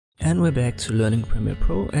And we're back to learning Premiere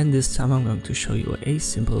Pro, and this time I'm going to show you a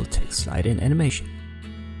simple text slide-in animation.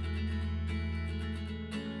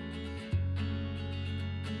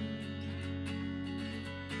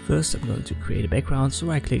 First I'm going to create a background, so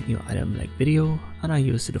right click new item like video, and I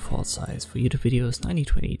use the default size for YouTube videos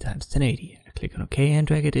 1920 x 1080. I click on OK and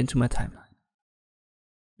drag it into my timeline.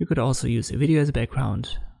 You could also use a video as a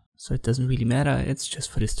background, so it doesn't really matter, it's just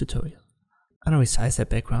for this tutorial. And I resize that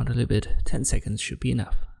background a little bit, 10 seconds should be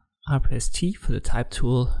enough. I press T for the type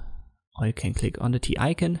tool, or you can click on the T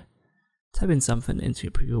icon, type in something into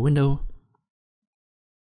your preview window.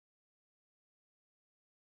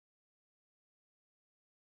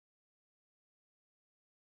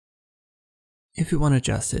 If you want to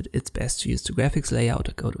adjust it, it's best to use the graphics layout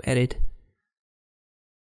or go to Edit.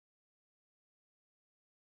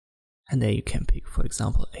 And there you can pick, for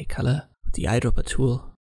example, a color with the eyedropper tool.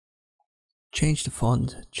 Change the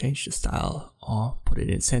font, change the style, or put it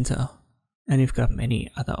in center. And you've got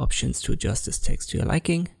many other options to adjust this text to your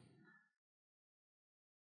liking.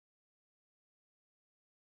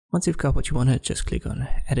 Once you've got what you want, just click on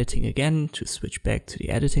editing again to switch back to the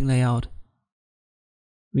editing layout.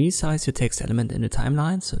 Resize your text element in the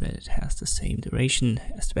timeline so that it has the same duration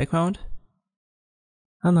as the background.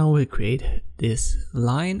 And now we'll create this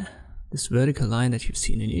line, this vertical line that you've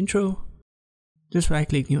seen in the intro. Just right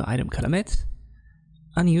click new item color matte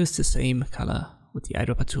and use the same color with the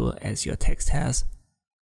eyedropper tool as your text has.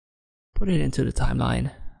 Put it into the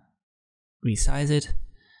timeline, resize it.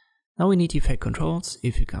 Now we need effect controls.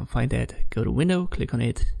 If you can't find that, go to window, click on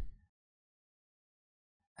it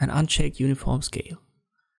and uncheck uniform scale.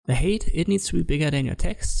 The height, it needs to be bigger than your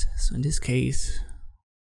text, so in this case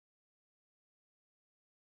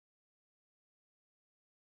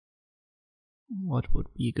what would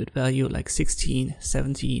be a good value, like 16,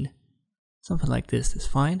 17, something like this is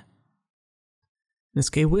fine. The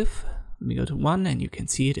scale width, let me go to 1 and you can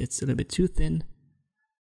see it's a little bit too thin.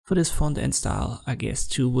 For this font and style, I guess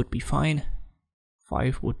 2 would be fine,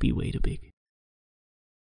 5 would be way too big.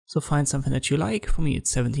 So find something that you like, for me it's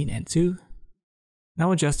 17 and 2.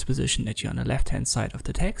 Now adjust the position that you're on the left hand side of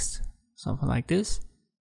the text, something like this.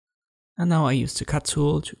 And now I use the cut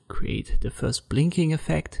tool to create the first blinking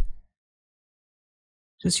effect.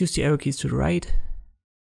 Just use the arrow keys to the right.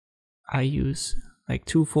 I use like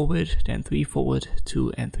 2 forward, then 3 forward,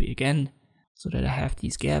 2 and 3 again, so that I have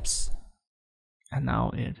these gaps. And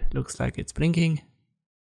now it looks like it's blinking.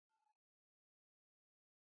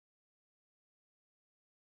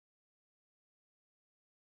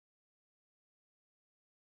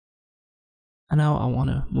 And now I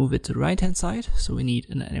want to move it to the right hand side, so we need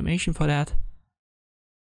an animation for that.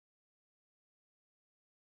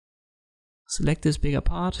 Select this bigger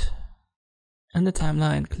part, and the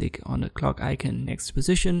timeline, click on the clock icon next to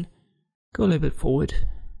position, go a little bit forward,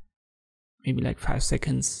 maybe like 5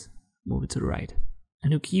 seconds, move it to the right. A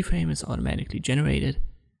new keyframe is automatically generated.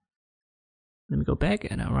 Let me go back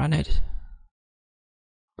and I'll run it.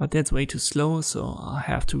 But that's way too slow, so I'll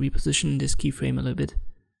have to reposition this keyframe a little bit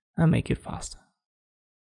and make it faster.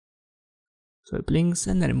 So it blinks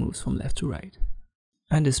and then it moves from left to right.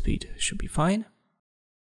 And the speed should be fine.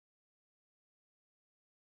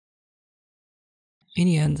 In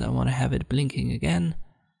the end, I want to have it blinking again,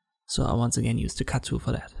 so I once again use the cut tool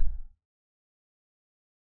for that.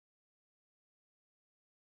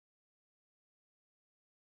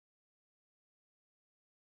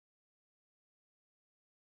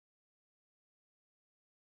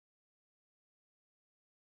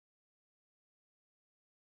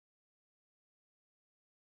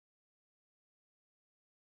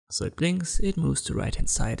 So it blinks, it moves to the right hand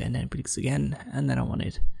side and then blinks again, and then I want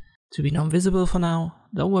it to be non-visible for now.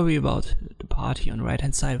 Don't worry about the part here on the right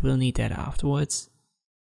hand side, we'll need that afterwards.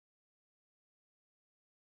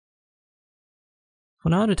 For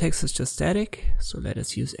now the text is just static, so let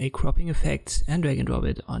us use a cropping effect and drag and drop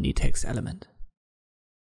it on the text element.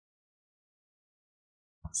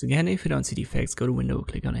 Once again, if you don't see the effects, go to window,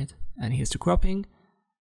 click on it, and here's the cropping.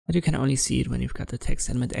 But you can only see it when you've got the text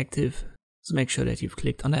element active, so make sure that you've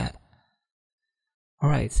clicked on that.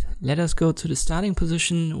 Alright, let us go to the starting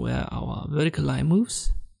position where our vertical line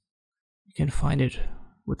moves. You can find it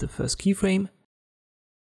with the first keyframe.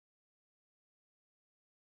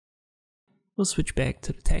 We'll switch back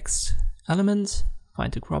to the text element,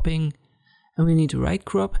 find the cropping, and we need to right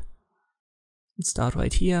crop. And start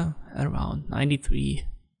right here at around 93,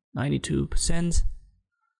 92%.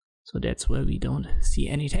 So that's where we don't see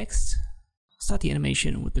any text. Start the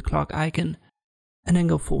animation with the clock icon and then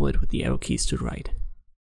go forward with the arrow keys to the right.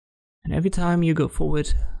 And every time you go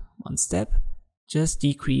forward one step, just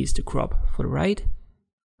decrease the crop for the right,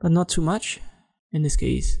 but not too much. In this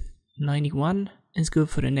case, 91 is good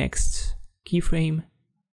for the next keyframe.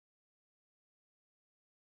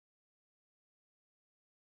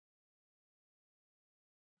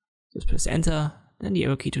 Just press enter, then the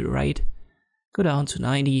arrow key to the right, go down to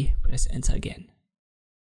 90, press enter again.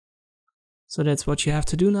 So that's what you have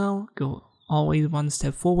to do now. Go always one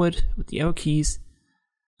step forward with the arrow keys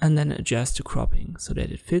and then adjust the cropping so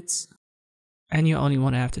that it fits. And you only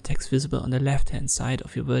want to have the text visible on the left hand side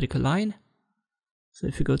of your vertical line. So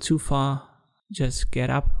if you go too far, just get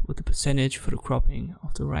up with the percentage for the cropping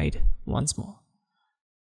of the right once more.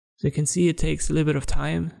 So you can see it takes a little bit of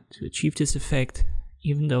time to achieve this effect,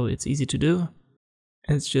 even though it's easy to do.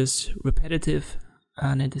 It's just repetitive,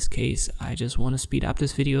 and in this case I just want to speed up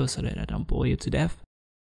this video so that I don't bore you to death.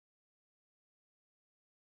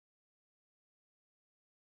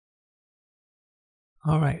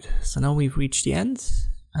 Alright, so now we've reached the end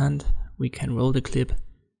and we can roll the clip.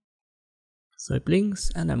 So it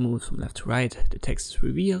blinks and then moves from left to right, the text is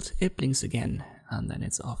revealed, it blinks again and then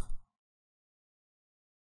it's off.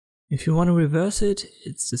 If you want to reverse it,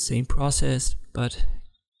 it's the same process, but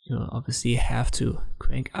you'll obviously have to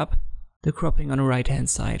crank up the cropping on the right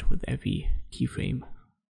hand side with every keyframe,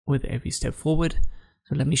 with every step forward.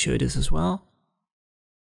 So let me show you this as well.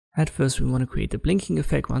 At first we want to create the blinking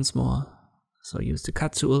effect once more. So use the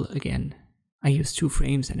cut tool again. I use 2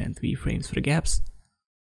 frames and then 3 frames for the gaps.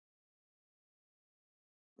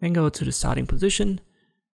 Then go to the starting position,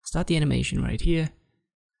 start the animation right here.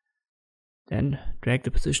 Then drag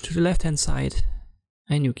the position to the left hand side.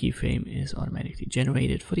 A new keyframe is automatically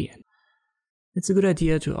generated for the end. It's a good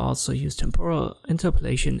idea to also use temporal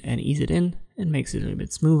interpolation and ease it in. It makes it a little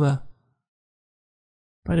bit smoother.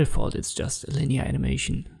 By default it's just a linear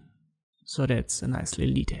animation, so that's a nice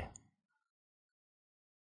little detail.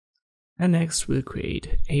 And next we'll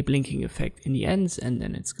create a blinking effect in the ends and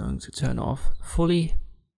then it's going to turn off fully.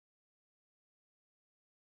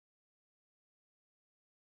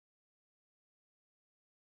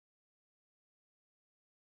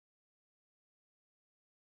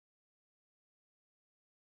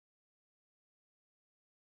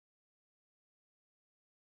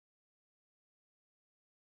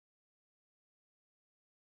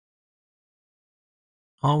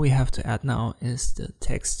 All we have to add now is the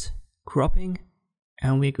text cropping,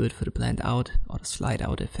 and we're good for the blend out or the slide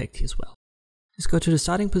out effect here as well. Just go to the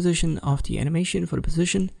starting position of the animation for the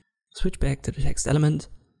position, switch back to the text element.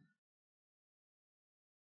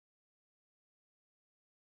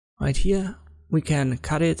 Right here we can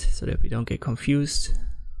cut it so that we don't get confused.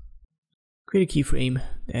 Create a keyframe,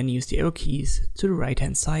 then use the arrow keys to the right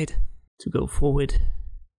hand side to go forward.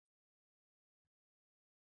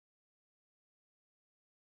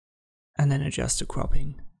 And then adjust the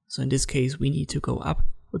cropping. So in this case we need to go up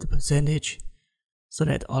with the percentage so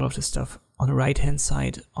that all of the stuff on the right hand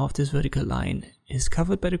side of this vertical line is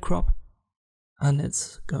covered by the crop, and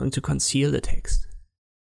it's going to conceal the text.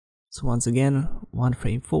 So once again, 1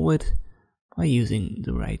 frame forward by using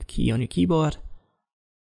the right key on your keyboard,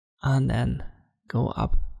 and then go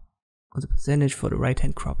up with the percentage for the right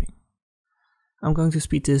hand cropping. I'm going to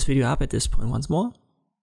speed this video up at this point once more.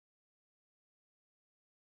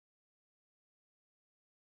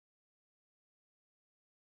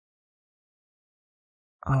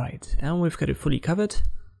 Alright, and we've got it fully covered.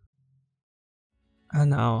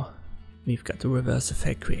 And now we've got the reverse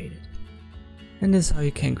effect created. And this is how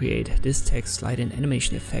you can create this text slide in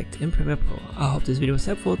animation effect in Premiere Pro. I hope this video was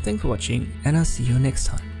helpful, thanks for watching, and I'll see you next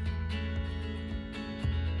time.